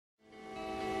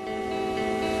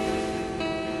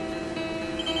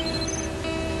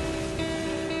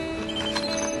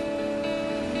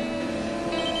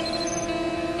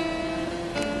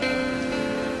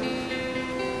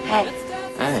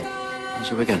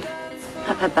your weekend?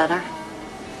 I've had better.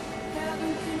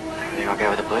 Everything okay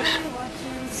with the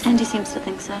police? Andy seems to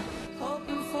think so.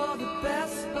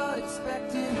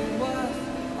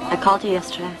 I called you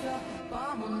yesterday.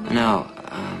 No,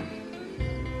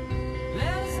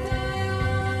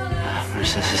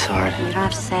 Marissa, this is hard. You don't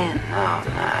have to say it. No,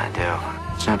 I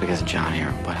do. It's not because of Johnny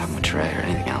or what happened with Trey or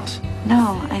anything else.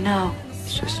 No, I know.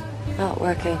 It's just Not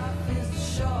working.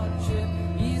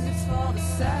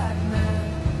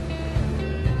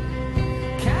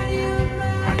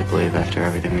 hard to believe after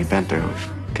everything we've been through,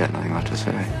 we've got nothing left to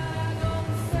say.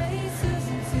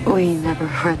 We never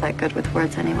were that good with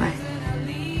words anyway.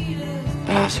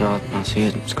 So I'll see you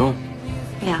at school.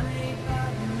 Yeah.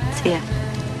 See ya.